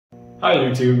Hi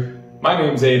YouTube, my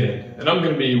name's Aiden, and I'm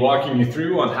going to be walking you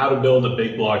through on how to build a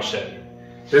big block Chevy.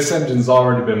 This engine's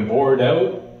already been bored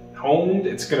out, honed.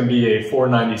 It's going to be a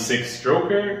 496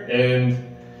 stroker,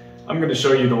 and I'm going to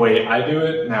show you the way I do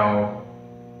it. Now,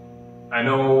 I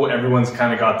know everyone's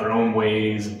kind of got their own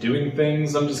ways of doing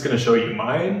things. I'm just going to show you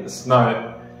mine. It's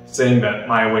not saying that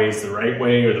my way is the right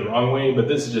way or the wrong way, but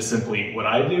this is just simply what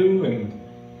I do, and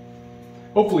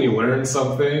hopefully you learn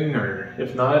something, or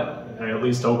if not, I at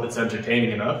least hope it's entertaining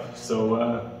enough.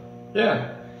 So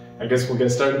yeah, I guess we'll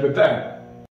get started with that.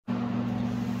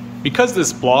 Because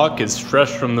this block is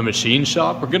fresh from the machine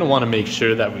shop, we're going to want to make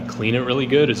sure that we clean it really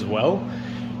good as well.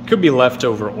 Could be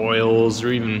leftover oils, or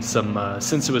even some,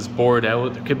 since it was bored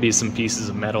out, there could be some pieces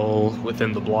of metal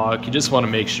within the block. You just want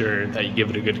to make sure that you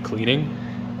give it a good cleaning.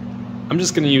 I'm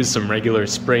just going to use some regular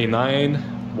Spray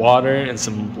 9, water, and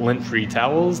some lint-free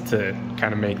towels to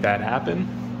kind of make that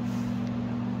happen.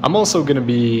 I'm also going to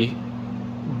be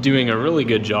doing a really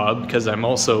good job because I'm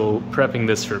also prepping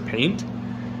this for paint.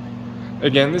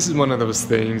 Again, this is one of those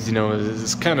things, you know,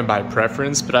 it's kind of by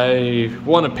preference, but I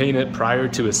want to paint it prior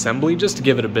to assembly just to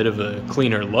give it a bit of a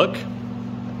cleaner look.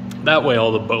 That way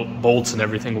all the bolts and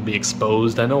everything will be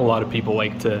exposed. I know a lot of people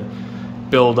like to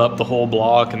build up the whole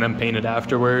block and then paint it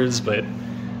afterwards, but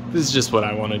this is just what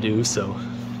I want to do, so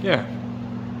yeah.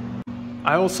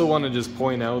 I also want to just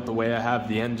point out the way I have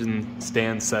the engine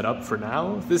stand set up for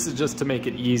now. This is just to make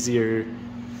it easier.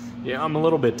 Yeah, I'm a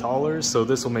little bit taller, so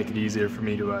this will make it easier for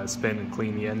me to spin and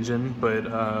clean the engine.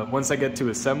 But once I get to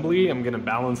assembly, I'm going to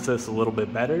balance this a little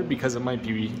bit better because it might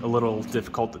be a little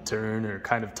difficult to turn or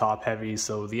kind of top heavy,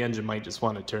 so the engine might just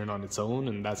want to turn on its own,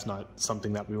 and that's not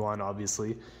something that we want,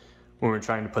 obviously, when we're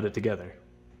trying to put it together.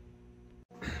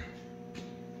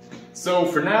 So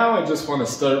for now, I just want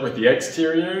to start with the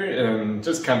exterior and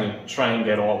just kind of try and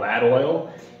get all that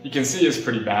oil. You can see it's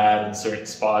pretty bad in certain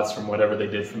spots from whatever they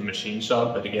did from the machine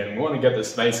shop, but again, we want to get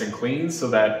this nice and clean so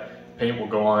that paint will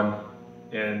go on.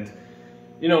 And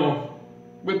you know,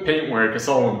 with paint work, it's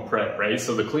all in prep, right?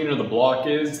 So the cleaner the block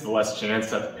is, the less chance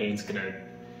that the paint's gonna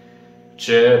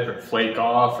chip or flake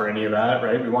off or any of that,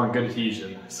 right? We want good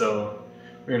adhesion, so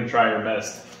we're gonna try our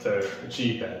best to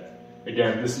achieve that.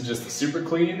 Again, this is just a super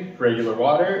clean, regular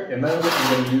water, and then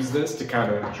I'm going to use this to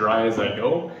kind of dry as I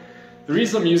go. The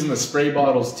reason I'm using the spray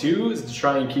bottles too is to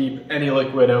try and keep any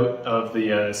liquid out of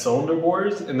the cylinder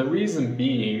bores, and the reason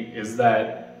being is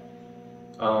that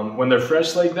when they're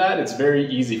fresh like that, it's very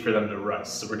easy for them to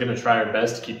rust. So we're going to try our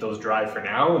best to keep those dry for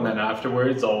now, and then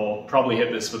afterwards I'll probably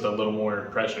hit this with a little more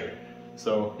pressure.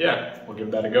 So yeah, we'll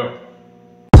give that a go.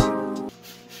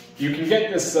 You can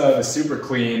get this the super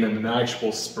clean in an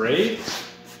actual spray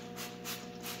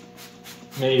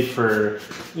made for,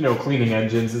 you know, cleaning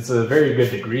engines. It's a very good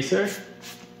degreaser.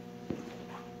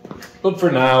 But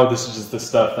for now, this is just the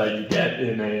stuff that you get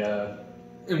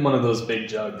in one of those big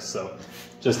jugs, so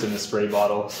just in a spray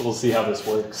bottle. So we'll see how this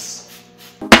works.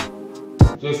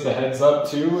 Just a heads up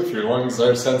too, if your lungs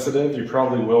are sensitive, you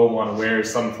probably will want to wear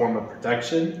some form of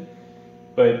protection.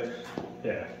 But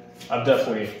yeah, I've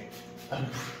definitely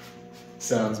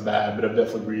sounds bad, but I've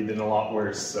definitely breathed in a lot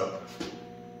worse, so.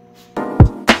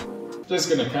 Just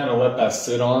gonna kind of let that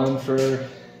sit on for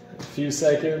a few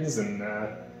seconds, and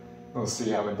we'll see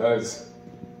how it does.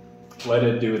 Let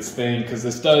it do its thing, because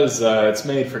this does, it's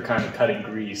made for kind of cutting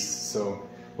grease, so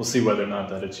we'll see whether or not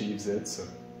that achieves it, so.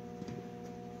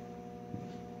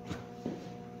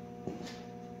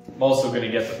 I'm also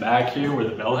gonna get the back here where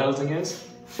the bell housing is.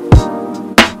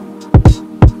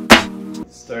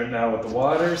 Starting out with the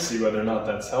water, see whether or not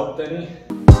that's helped any.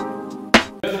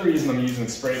 The other reason I'm using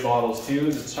spray bottles too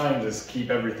is it's trying to just keep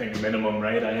everything minimum,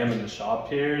 right? I am in the shop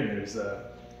here, and there's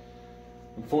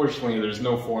unfortunately there's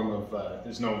no form of,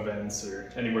 there's no vents or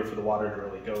anywhere for the water to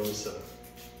really go, so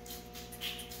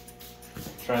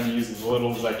trying to use as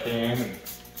little as I can and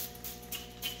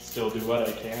still do what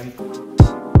I can.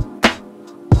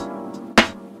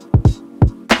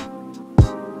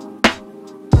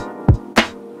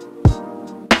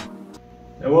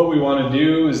 And what we want to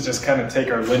do is just kind of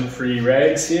take our lint-free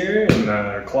rags here and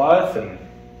our cloth and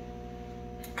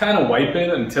kind of wipe it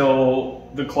until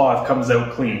the cloth comes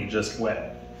out clean, just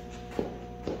wet.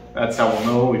 That's how we'll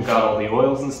know we've got all the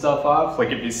oils and stuff off.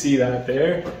 Like if you see that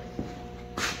there,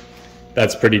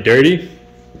 that's pretty dirty.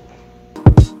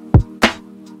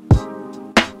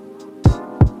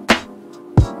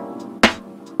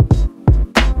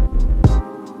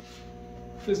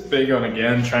 Just big on,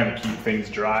 again, trying to keep things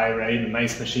dry, right? A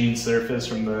nice machine surface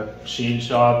from the machine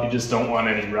shop. You just don't want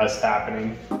any rust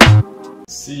happening.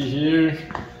 See here,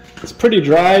 it's pretty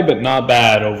dry, but not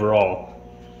bad overall.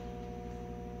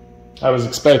 I was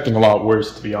expecting a lot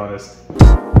worse, to be honest.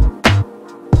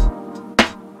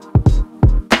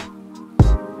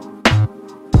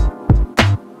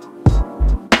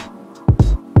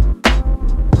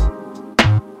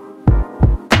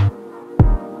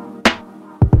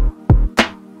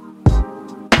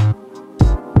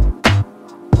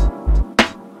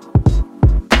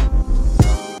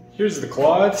 Here's the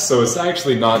cloth, so it's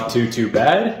actually not too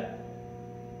bad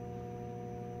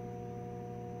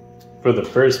for the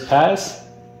first pass.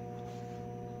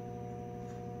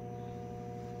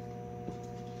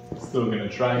 Still gonna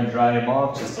try and dry them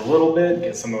off just a little bit,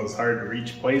 get some of those hard to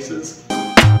reach places.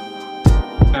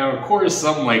 Now, of course,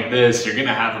 something like this, you're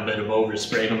gonna have a bit of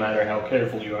overspray no matter how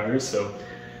careful you are, so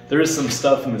there is some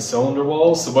stuff in the cylinder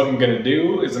walls. So what I'm gonna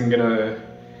do is I'm gonna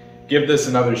give this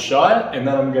another shot, and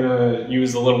then I'm gonna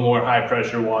use a little more high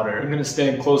pressure water. I'm gonna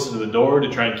stand closer to the door to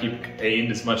try and keep it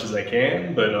contained as much as I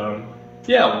can, but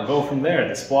yeah, we'll go from there.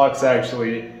 This block's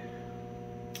actually,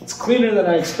 it's cleaner than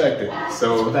I expected,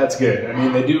 so that's good. I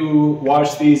mean, they do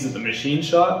wash these at the machine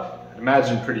shop, I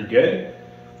imagine pretty good.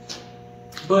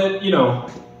 But, you know,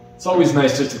 it's always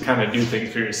nice just to kind of do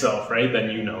things for yourself, right? Then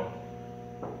you know.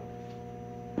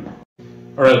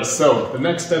 Alright, so the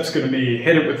next step's going to be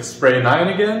hit it with the spray 9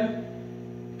 again,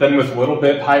 then with a little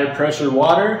bit higher pressure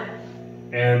water,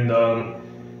 and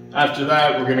after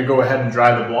that we're going to go ahead and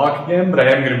dry the block again, but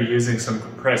I am going to be using some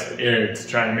compressed air to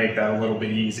try and make that a little bit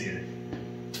easier.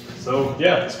 So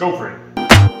yeah, let's go for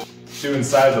it. Do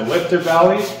inside the lifter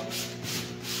valley.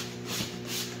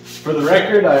 For the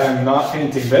record, I am not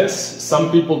painting this.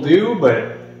 Some people do,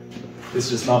 but it's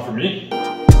just not for me.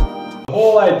 The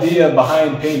whole idea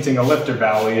behind painting a lifter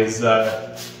valley is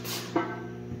the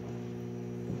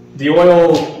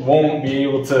oil won't be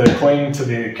able to cling to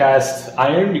the cast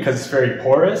iron because it's very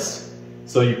porous.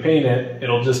 So you paint it,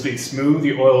 it'll just be smooth,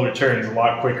 the oil returns a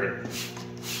lot quicker.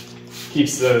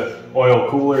 Keeps the oil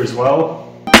cooler as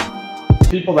well.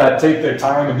 People that take their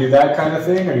time and do that kind of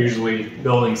thing are usually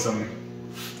building some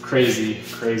crazy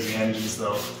engines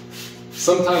though.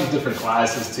 Sometimes different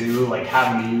classes too, like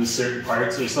having to use certain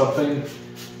parts or something.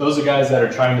 Those are guys that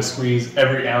are trying to squeeze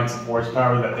every ounce of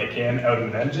horsepower that they can out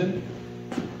of an engine.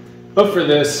 But for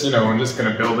this, you know, I'm just going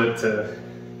to build it to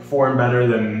perform better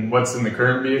than what's in the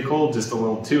current vehicle. Just a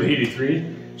little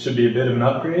 283 should be a bit of an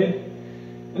upgrade.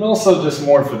 And also just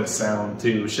more for the sound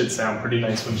too. It should sound pretty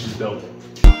nice when she's built.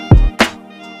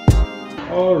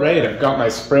 Alright, I've got my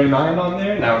spray 9 on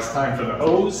there. Now it's time for the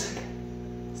hose.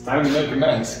 It's time to make a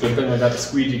mess. Good thing I got the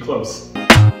squeegee close.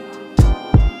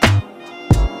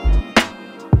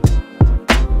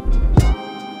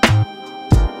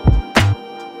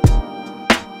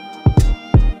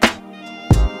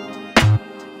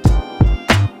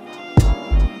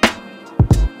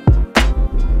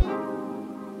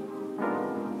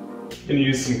 Gonna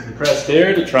use some compressed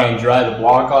air to try and dry the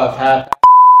block off half.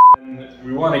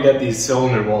 We want to get these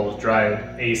cylinder walls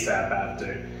dried ASAP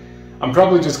after. I'm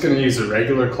probably just going to use a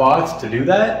regular cloth to do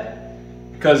that,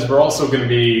 because we're also going to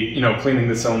be, you know, cleaning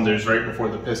the cylinders right before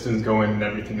the pistons go in and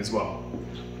everything as well.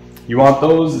 You want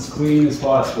those as clean as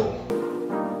possible.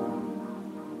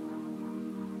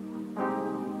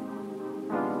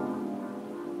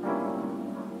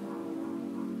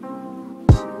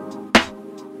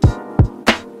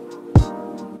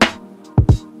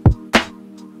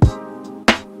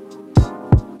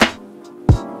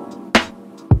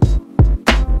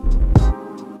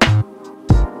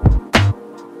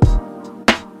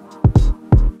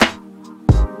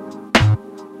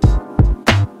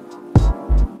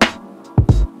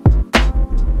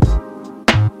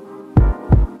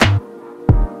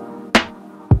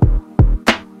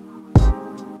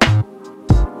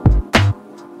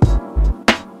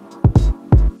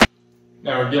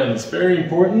 Now again, it's very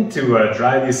important to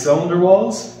dry these cylinder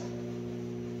walls.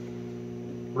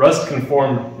 Rust can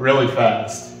form really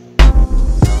fast.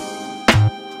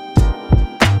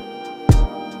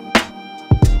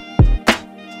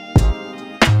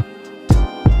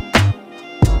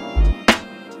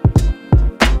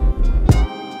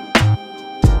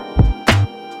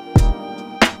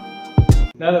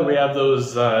 Now that we have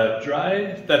those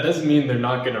dry, that doesn't mean they're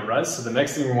not going to rust. So the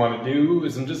next thing we want to do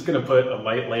is I'm just going to put a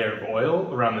light layer of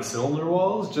oil around the cylinder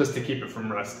walls just to keep it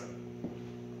from rusting.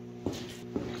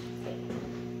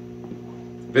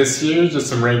 This here is just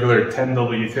some regular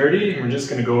 10W30. We're just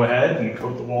going to go ahead and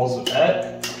coat the walls with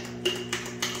that.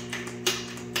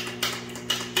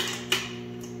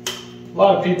 A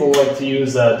lot of people like to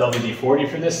use WD-40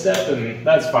 for this step, and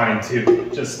that's fine too.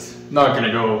 Just not going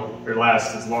to go or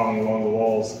last as long along the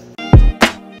walls.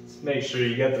 Just make sure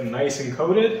you get them nice and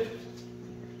coated.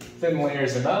 Thin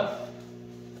layers enough.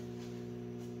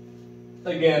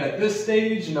 Again, at this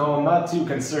stage, you know, I'm not too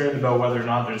concerned about whether or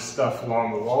not there's stuff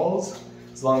along the walls,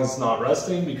 as long as it's not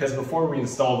rusting, because before we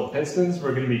install the pistons,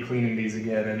 we're going to be cleaning these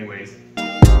again anyways.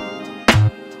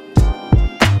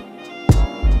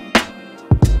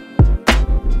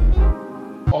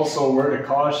 also a word of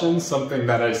caution, something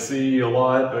that I see a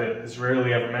lot but is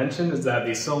rarely ever mentioned, is that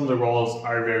these cylinder walls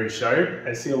are very sharp.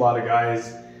 I see a lot of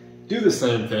guys do the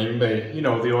same thing. They, you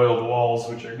know, they oil the walls,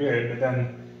 which are good, but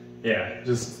then, yeah,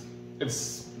 just,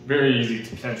 it's very easy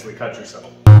to potentially cut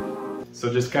yourself.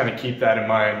 So just kind of keep that in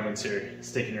mind once you're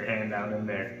sticking your hand down in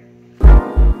there.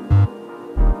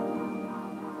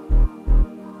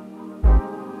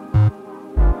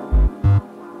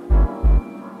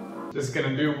 Just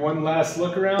gonna do one last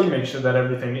look around, make sure that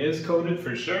everything is coated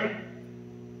for sure.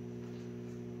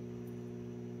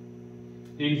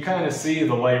 You can kind of see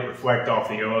the light reflect off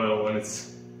the oil, and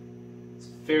it's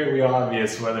fairly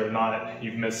obvious whether or not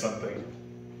you've missed something.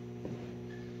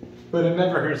 But it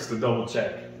never hurts to double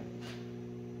check.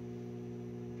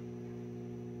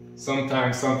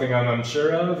 Sometimes something I'm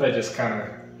unsure of, I just kind of,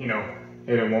 you know,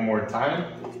 hit it one more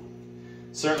time.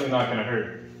 Certainly not gonna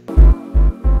hurt.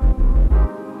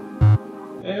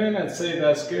 And I'd say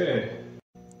that's good.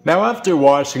 Now after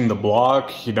washing the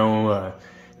block, you know,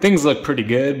 things look pretty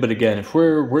good, but again, if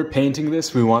we're painting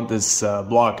this, we want this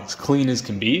block as clean as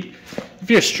can be. If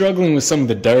you're struggling with some of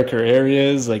the darker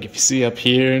areas, like if you see up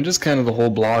here, and just kind of the whole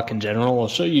block in general, I'll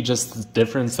show you just the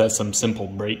difference that some simple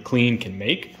brake clean can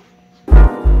make.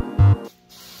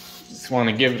 Just want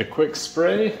to give it a quick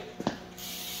spray.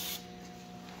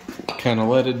 Kind of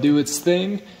let it do its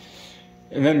thing.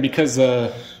 And then because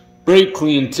brake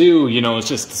clean too, you know,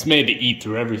 it's made to eat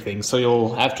through everything.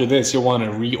 So after this, you'll want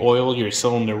to re-oil your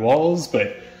cylinder walls,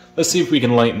 but let's see if we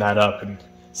can lighten that up and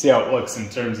see how it looks in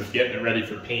terms of getting it ready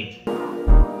for paint. I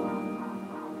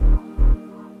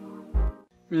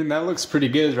mean, that looks pretty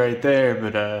good right there,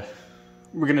 but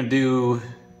we're gonna do,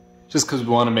 just because we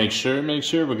want to make sure,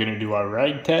 we're gonna do our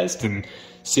rag test and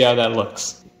see how that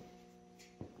looks.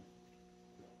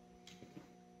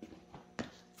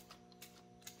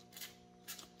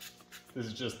 This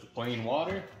is just the plain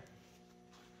water.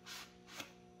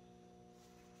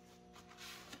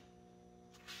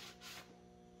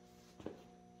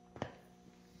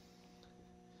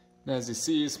 And as you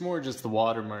see, it's more just the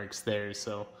watermarks there,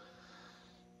 so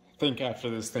I think after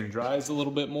this thing dries a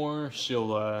little bit more,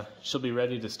 she'll be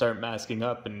ready to start masking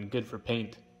up and good for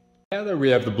paint. Now that we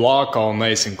have the block all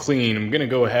nice and clean, I'm going to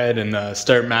go ahead and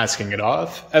start masking it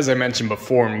off. As I mentioned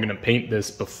before, I'm going to paint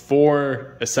this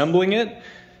before assembling it.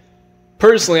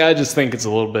 Personally, I just think it's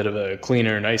a little bit of a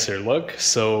cleaner, nicer look,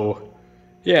 so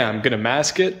yeah, I'm gonna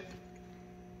mask it.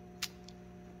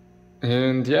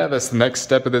 And yeah, that's the next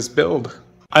step of this build.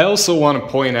 I also want to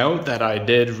point out that I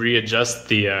did readjust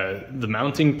the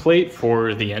mounting plate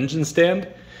for the engine stand.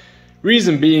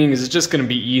 Reason being is it's just gonna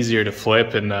be easier to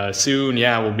flip, and soon,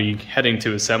 yeah, we'll be heading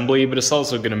to assembly, but it's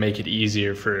also gonna make it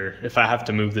easier for if I have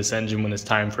to move this engine when it's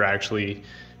time for actually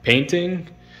painting.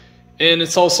 And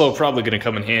it's also probably gonna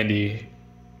come in handy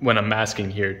when I'm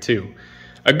masking here too.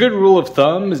 A good rule of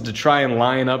thumb is to try and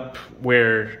line up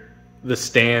where the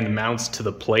stand mounts to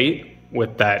the plate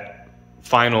with that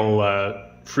final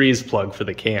freeze plug for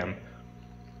the cam.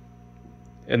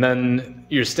 And then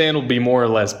your stand will be more or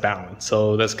less balanced,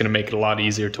 so that's going to make it a lot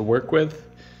easier to work with.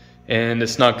 And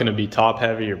it's not going to be top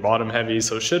heavy or bottom heavy,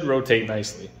 so it should rotate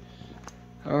nicely.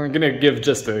 I'm going to give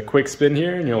just a quick spin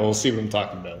here and you'll see what I'm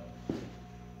talking about.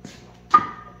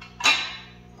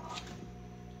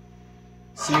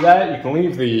 See that? You can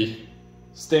leave the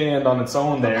stand on its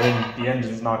own there and the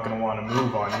engine's not going to want to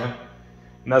move on you.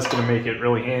 And that's going to make it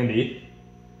really handy.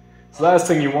 So the last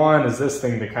thing you want is this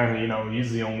thing to kind of, you know, use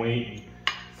the own weight and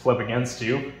flip against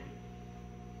you.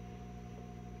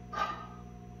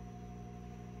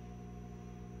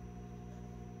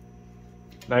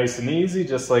 Nice and easy,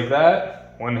 just like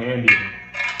that. One hand even.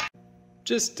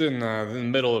 Just in the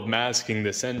middle of masking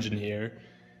this engine here,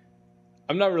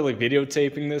 I'm not really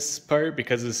videotaping this part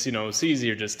because it's, you know, it's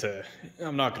easier just to,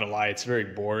 I'm not gonna lie, it's a very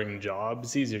boring job.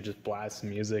 It's easier to just blast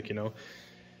some music, you know,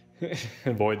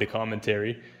 avoid the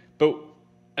commentary. But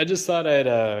I just thought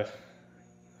I'd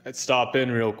stop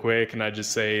in real quick and I'd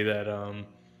just say that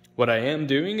what I am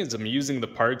doing is I'm using the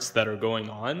parts that are going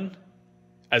on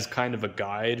as kind of a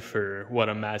guide for what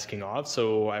I'm masking off,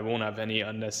 so I won't have any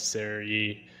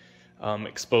unnecessary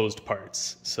exposed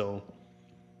parts. So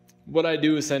what I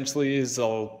do essentially is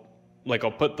I'll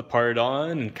put the part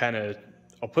on and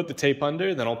I'll put the tape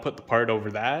under, then I'll put the part over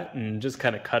that and just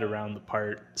kind of cut around the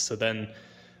part. So then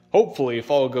hopefully if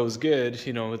all goes good,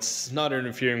 you know, it's not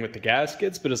interfering with the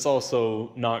gaskets, but it's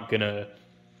also you're not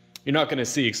gonna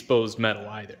see exposed metal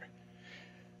either.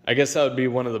 I guess that would be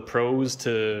one of the pros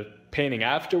to painting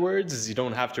afterwards, is you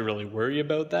don't have to really worry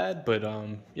about that, but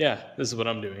yeah, this is what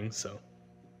I'm doing, so.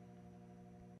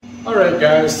 Alright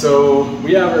guys, so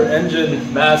we have our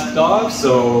engine masked off,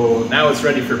 so now it's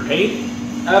ready for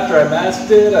paint. After I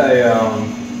masked it,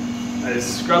 I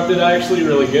scrubbed it actually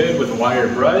really good with a wire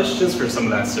brush just for some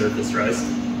of that surface rust.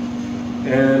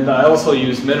 And I also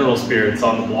used mineral spirits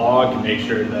on the block and make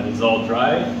sure that it's all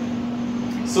dry.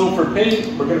 So for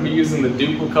paint, we're going to be using the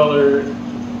Duplicolor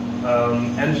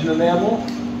engine enamel.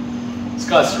 It's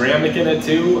got ceramic in it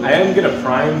too. I am going to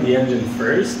prime the engine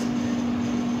first.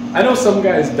 I know some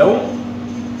guys don't,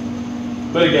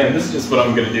 but again, this is just what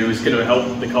I'm going to do. It's going to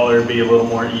help the color be a little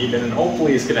more even, and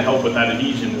hopefully it's going to help with that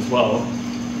adhesion as well.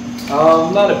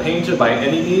 I'm not a painter by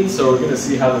any means, so we're going to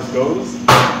see how this goes.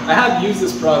 I have used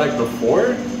this product before,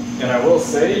 and I will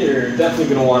say you're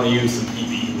definitely going to want to use some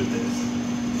PPE with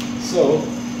this. So,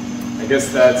 I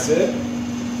guess that's it.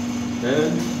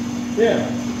 And yeah,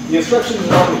 the instructions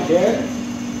are on the can.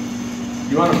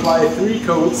 You want to apply 3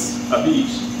 coats of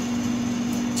each.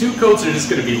 2 coats are just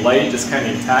going to be light, just kind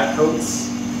of tack coats.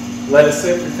 Let it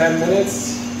sit for 10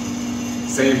 minutes.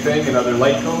 Same thing, another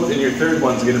light coat, and your third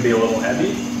one's going to be a little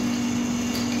heavy.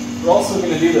 We're also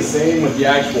going to do the same with the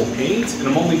actual paint, and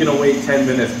I'm only going to wait 10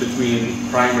 minutes between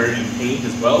primer and paint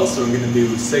as well, so we're going to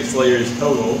do 6 layers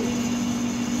total.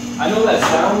 I know that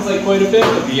sounds like quite a bit,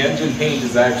 but the engine paint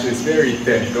is actually, it's very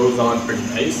thin. It goes on pretty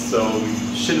nice, so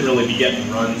you shouldn't really be getting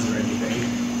runs or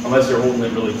anything, unless you're holding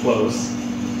it really close.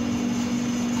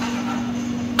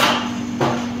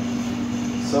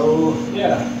 So,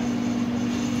 yeah,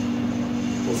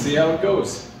 we'll see how it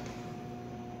goes.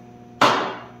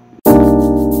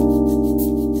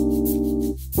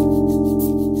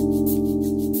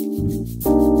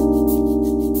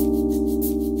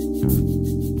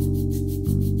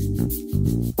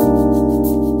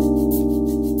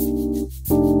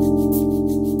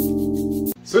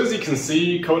 So as you can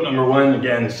see, coat number 1,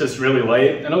 again, it's just really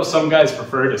light. I know some guys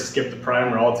prefer to skip the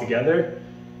primer altogether.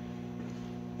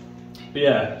 But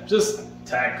yeah, just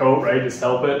tack coat, right? Just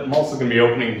help it. I'm also going to be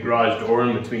opening the garage door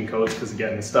in between coats because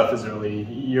again, this stuff is really,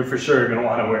 you're for sure going to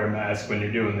want to wear a mask when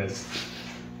you're doing this.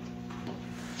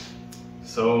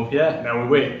 So yeah, now we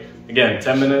wait. Again,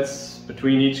 10 minutes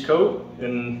between each coat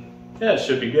and yeah, it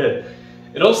should be good.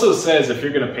 It also says if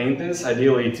you're going to paint this,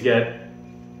 ideally to get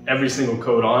every single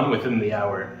coat on within the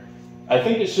hour. I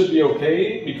think it should be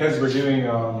okay because we're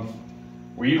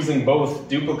using both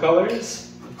Duplicolors,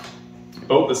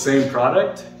 both the same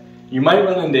product. You might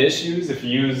run into issues if you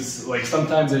use, like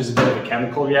sometimes there's a bit of a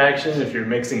chemical reaction if you're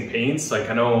mixing paints. Like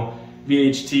I know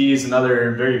VHT is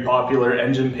another very popular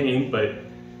engine paint, but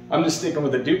I'm just sticking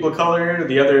with the Duplicolor.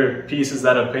 The other pieces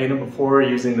that I've painted before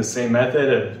using the same method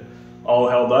have all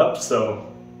held up,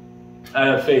 so I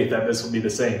have faith that this will be the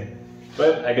same.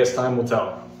 But I guess time will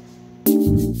tell.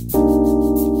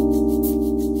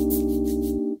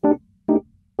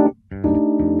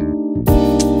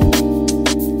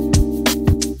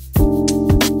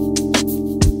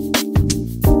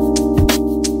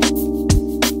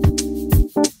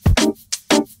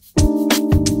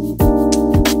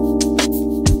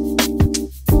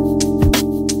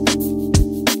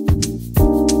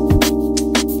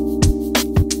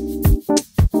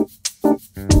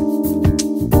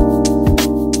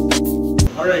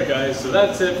 Alright guys, so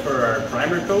that's it for our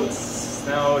primer coats.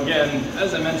 Now again,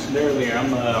 as I mentioned earlier,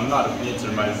 I'm not a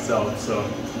painter myself, so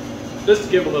just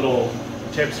to give a little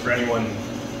tips for anyone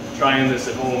trying this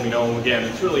at home, you know, again,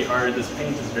 it's really hard. This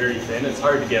paint is very thin, it's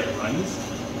hard to get runs,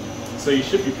 so you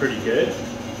should be pretty good.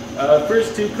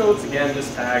 First 2 coats, again,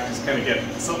 just tack, just kind of get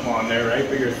something on there, right?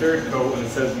 But your third coat, when it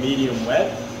says medium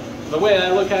wet, the way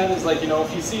I look at it is like, you know,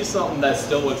 if you see something that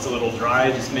still looks a little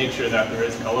dry, just make sure that there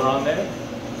is color on there.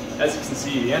 As you can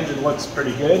see, the engine looks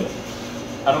pretty good.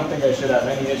 I don't think I should have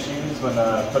any issues when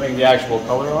putting the actual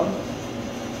color on.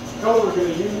 The color we're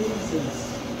going to use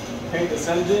is paint this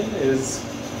engine. His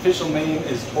official name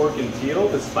is Torque and Teal.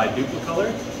 This is by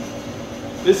Duplicolor.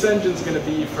 This engine's going to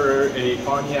be for a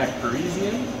Pontiac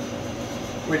Parisian,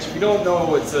 which if you don't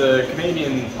know, it's a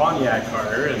Canadian Pontiac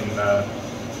car, and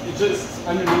it just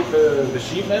underneath the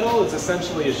sheet metal, it's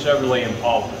essentially a Chevrolet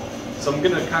Impala. So I'm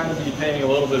going to kind of be paying a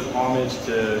little bit of homage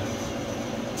to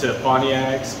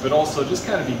Pontiacs, but also just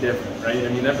kind of be different, right? I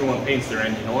mean, everyone paints their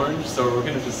engine orange, so we're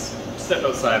going to just step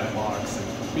outside the box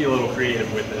and be a little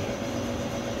creative with it.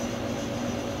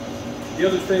 The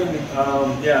other thing,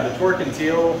 yeah, the Torque and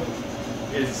Teal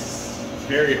is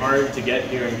very hard to get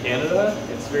here in Canada.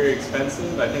 It's very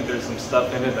expensive. I think there's some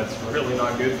stuff in it that's really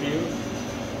not good for you.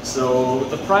 So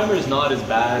the primer is not as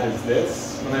bad as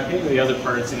this. When I painted the other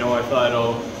parts, you know, I thought,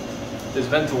 oh, there's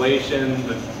ventilation,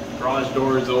 the garage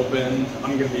door is open,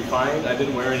 I'm gonna be fine. I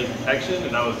didn't wear any protection,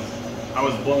 and I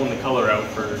was blowing the color out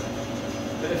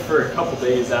for a couple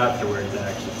days afterwards,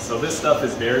 actually. So this stuff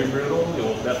is very brittle.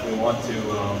 You'll definitely want to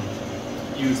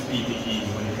use PPE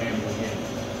when you're handling it.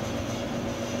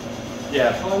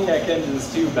 Yeah, Pontiac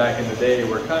engines too back in the day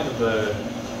were kind of a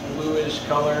bluish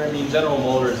color. I mean, General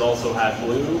Motors also had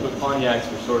blue, but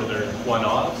Pontiacs were sort of their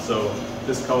one-off, so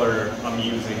this color I'm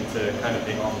using to kind of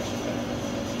pay homage to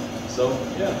that. So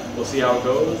yeah, we'll see how it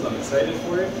goes. I'm excited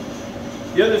for it.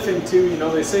 The other thing too, you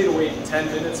know, they say to wait 10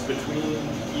 minutes between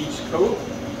each coat.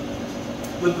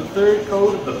 With the third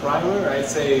coat of the primer, I'd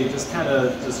say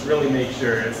just really make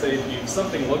sure. I'd say if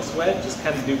something looks wet, just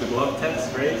kind of do the glove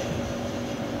test, right?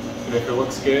 And if it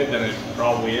looks good, then it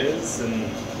probably is, and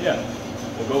yeah,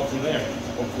 we'll go from there.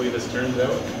 Hopefully this turns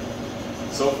out.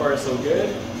 So far so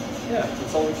good. Yeah,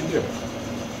 that's all we can do.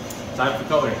 Time for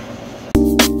coloring.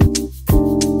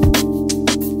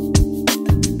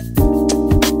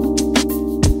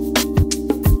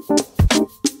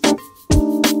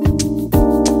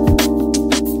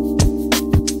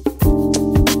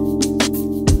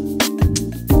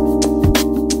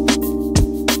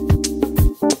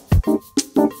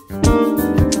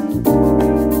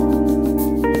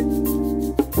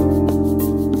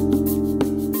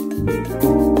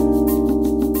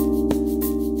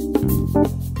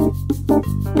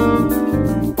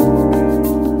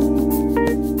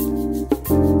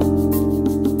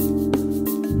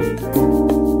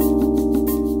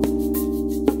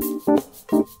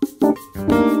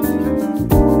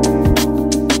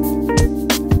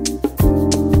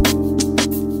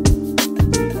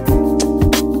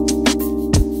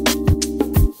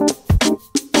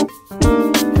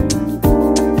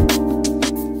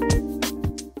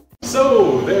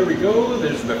 So there we go,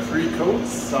 there's the 3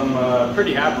 coats. I'm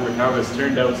pretty happy with how this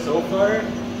turned out so far.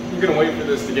 I'm going to wait for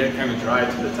this to get kind of dry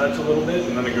to the touch a little bit,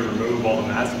 and then I'm going to remove all the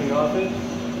masking off it.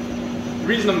 The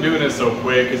reason I'm doing this so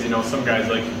quick is, you know, some guys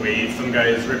like to wait, some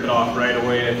guys rip it off right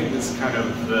away. I think this is kind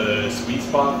of the sweet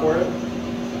spot for it.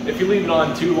 If you leave it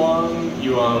on too long,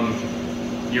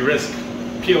 you risk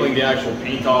peeling the actual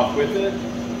paint off with it.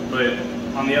 But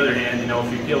on the other hand, you know,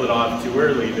 if you peel it off too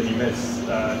early, then you miss.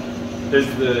 There's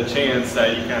the chance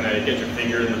that you kind of get your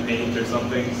finger in the paint or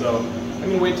something. So I'm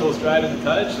going to wait till it's dry to the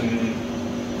touch, and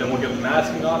then we'll get the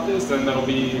masking off this, and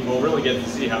we'll really get to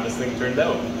see how this thing turned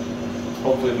out.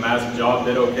 Hopefully the mask job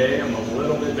did okay. I'm a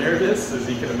little bit nervous, as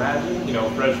you can imagine. You know,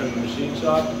 fresh from the machine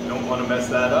shop, don't want to mess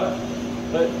that up.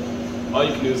 But all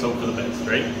you can do is hope for the best,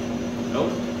 right?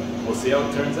 Nope. We'll see how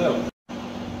it turns out.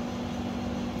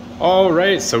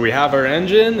 Alright, so we have our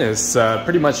engine. It's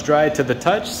pretty much dry to the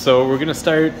touch, so we're going to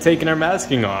start taking our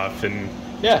masking off, and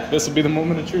yeah, this will be the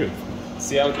moment of truth.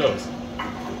 See how it goes.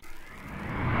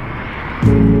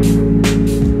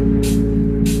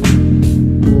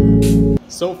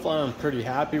 So far I'm pretty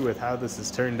happy with how this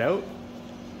has turned out.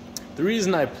 The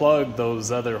reason I plugged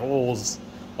those other holes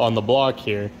on the block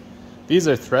here, these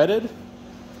are threaded,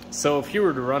 so if you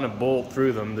were to run a bolt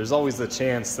through them, there's always the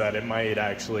chance that it might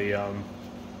actually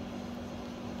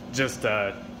just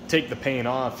take the paint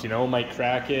off, you know, might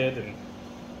crack it, and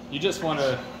you don't want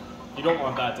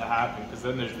that to happen, because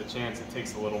then there's the chance it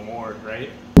takes a little more, right?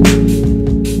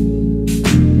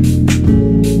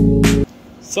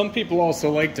 Some people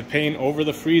also like to paint over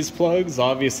the freeze plugs.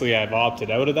 Obviously I've opted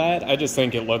out of that. I just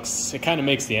think it kind of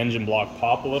makes the engine block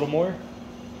pop a little more.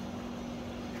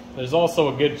 There's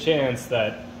also a good chance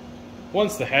that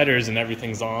once the headers and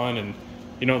everything's on, and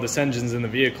you know, this engine's in the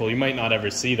vehicle, you might not ever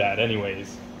see that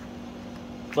anyways.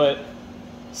 But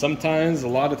sometimes, a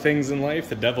lot of things in life,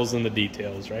 the devil's in the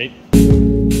details, right?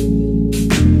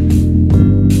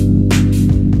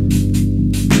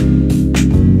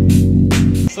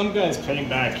 Some guys paint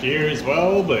back here as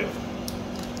well, but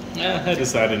I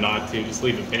decided not to, just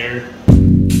leave it there.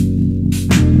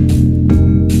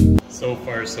 So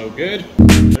far so good.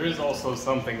 There is also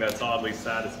something that's oddly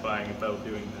satisfying about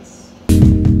doing this.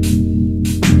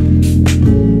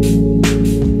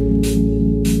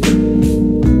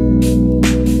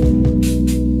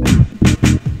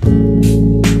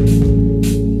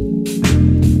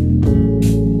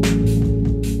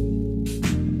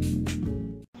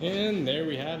 And there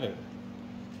we have it.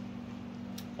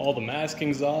 All the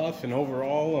masking's off, and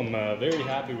overall I'm very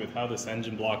happy with how this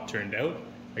engine block turned out.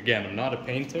 Again, I'm not a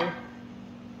painter.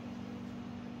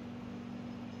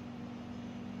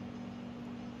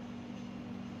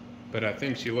 But I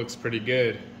think she looks pretty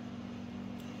good.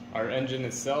 Our engine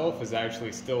itself is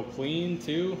actually still clean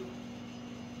too.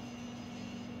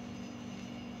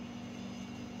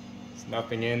 There's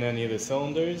nothing in any of the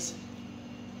cylinders.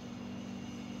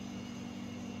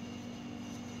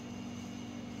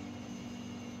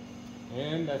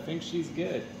 And I think she's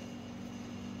good.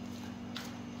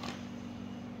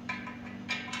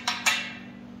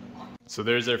 So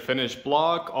there's our finished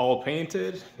block, all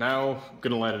painted. Now I'm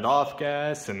gonna let it off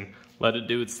gas and let it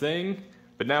do its thing.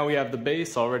 But now we have the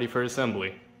base all ready for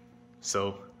assembly.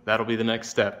 So that'll be the next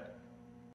step.